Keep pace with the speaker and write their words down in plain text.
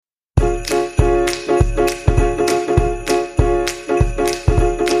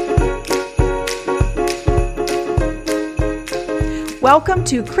Welcome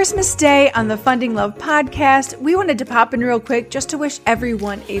to Christmas Day on the Funding Love podcast. We wanted to pop in real quick just to wish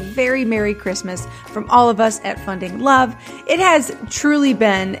everyone a very Merry Christmas from all of us at Funding Love. It has truly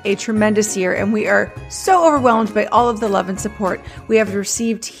been a tremendous year, and we are so overwhelmed by all of the love and support we have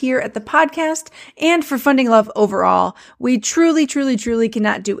received here at the podcast and for Funding Love overall. We truly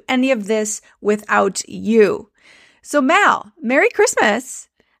cannot do any of this without you. So Mal, Merry Christmas.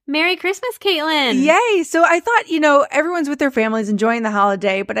 Merry Christmas, Caitlin. Yay. So I thought, everyone's with their families enjoying the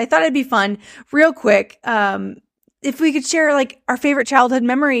holiday, but I thought it'd be fun real quick. If we could share like our favorite childhood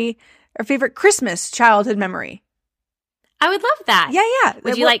memory, our favorite Christmas childhood memory. I would love that. Yeah.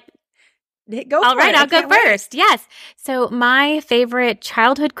 Would you like? Go All for right, it. I'll go first. Yes. So my favorite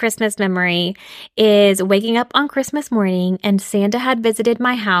childhood Christmas memory is waking up on Christmas morning and Santa had visited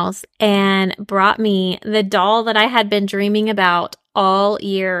my house and brought me the doll that I had been dreaming about all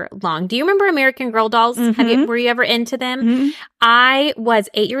year long. Do you remember American Girl dolls? Mm-hmm. Were you ever into them? Mm-hmm. I was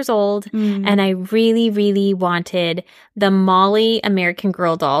 8 years old and I really wanted the Molly American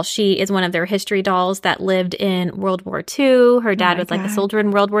Girl doll. She is one of their history dolls that lived in World War II. Her dad was like a soldier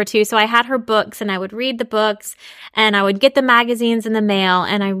in World War II. So I had her books and I would read the books and I would get the magazines in the mail,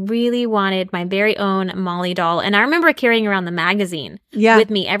 and I really wanted my very own Molly doll. And I remember carrying around the magazine with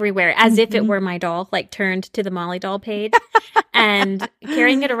me everywhere as if it were my doll, like turned to the Molly doll page and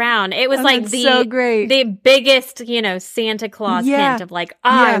carrying it around. It was like the biggest, Santa Claus hint of like,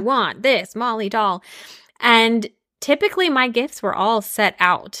 I want this Molly doll. And typically my gifts were all set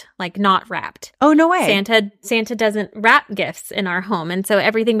out, like not wrapped. Oh, no way. Santa doesn't wrap gifts in our home. And so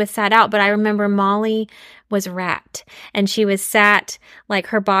everything was set out. But I remember Molly was wrapped and she was sat, like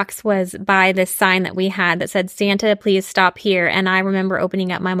her box was by this sign that we had that said, Santa, please stop here. And I remember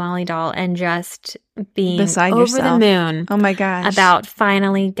opening up my Molly doll and just being beside over yourself. The moon. Oh my gosh. About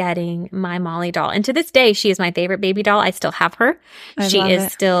finally getting my Molly doll. And to this day, she is my favorite baby doll. I still have her. She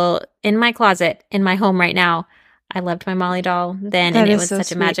is still in my closet in my home right now. I loved my Molly doll then, and it was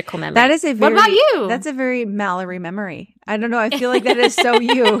such a magical memory. That is what about you? That's a very Mallory memory. I don't know. I feel like that is so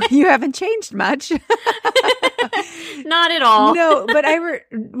you. You haven't changed much. Not at all. No, but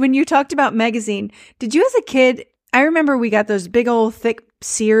when you talked about magazine, did you as a kid, I remember we got those big old thick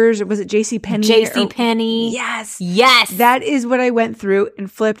Sears, or was it JCPenney? JCPenney. Yes. That is what I went through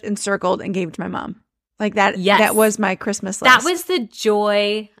and flipped and circled and gave to my mom. Like that. Yes. That was my Christmas list. That was the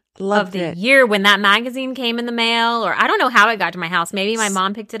joy of the year when that magazine came in the mail, or I don't know how it got to my house. Maybe my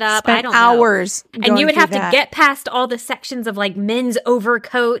mom picked it up. I don't know. Hours. And you would have to get past all the sections of like men's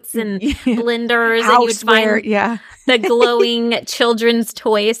overcoats and blenders, and you would find the glowing children's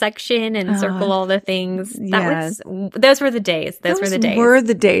toy section and circle all the things. Those were the days. Those were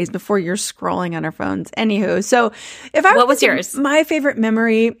the days before you're scrolling on our phones. Anywho, so what was yours? My favorite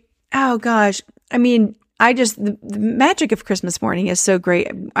memory, oh gosh. I mean, the magic of Christmas morning is so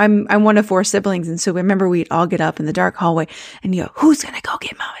great. I'm one of 4 siblings. And so remember we'd all get up in the dark hallway and you go, who's going to go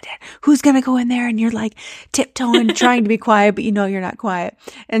get mom and dad? Who's going to go in there? And you're like tiptoeing, trying to be quiet, but you're not quiet.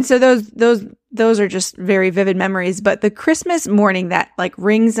 And so those are just very vivid memories. But the Christmas morning that like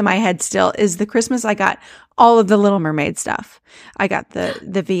rings in my head still is the Christmas I got all of the Little Mermaid stuff. I got the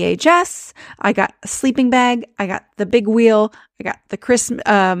VHS. I got a sleeping bag. I got the big wheel. I got the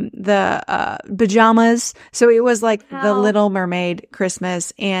pajamas. So it was like the Little Mermaid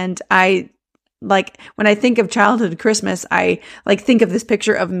Christmas. And I like when I think of childhood Christmas, I like think of this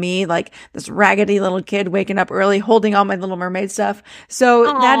picture of me, like this raggedy little kid waking up early, holding all my Little Mermaid stuff. So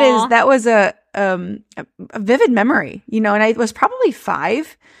that was a vivid memory, and I was probably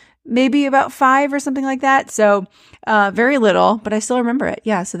 5, maybe about 5 or something like that. So, very little, but I still remember it.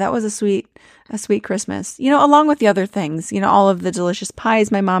 Yeah. So that was a sweet Christmas, along with the other things, all of the delicious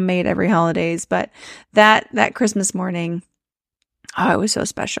pies my mom made every holidays, but that Christmas morning, oh, it was so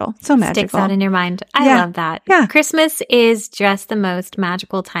special. So magical. Sticks out in your mind. I love that. Yeah. Christmas is just the most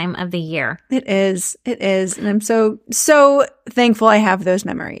magical time of the year. It is. And I'm so thankful I have those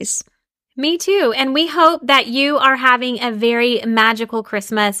memories. Me too. And we hope that you are having a very magical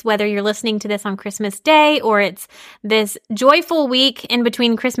Christmas, whether you're listening to this on Christmas Day or it's this joyful week in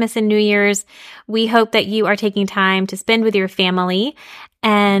between Christmas and New Year's. We hope that you are taking time to spend with your family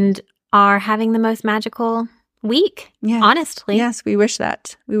and are having the most magical week. Yeah. Honestly. Yes, we wish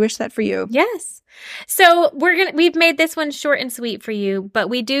that. We wish that for you. Yes. So we've made this one short and sweet for you, but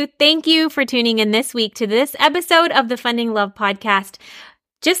we do thank you for tuning in this week to this episode of the Funding Love podcast.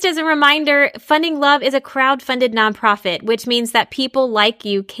 Just as a reminder, Funding Love is a crowd-funded nonprofit, which means that people like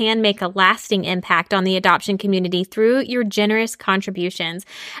you can make a lasting impact on the adoption community through your generous contributions.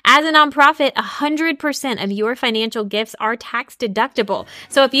 As a nonprofit, 100% of your financial gifts are tax deductible.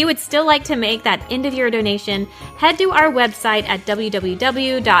 So if you would still like to make that end-of-year donation, head to our website at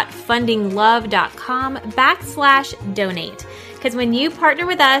www.fundinglove.com/donate. Because when you partner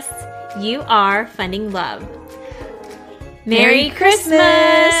with us, you are funding love. Merry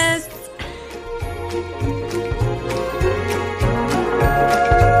Christmas!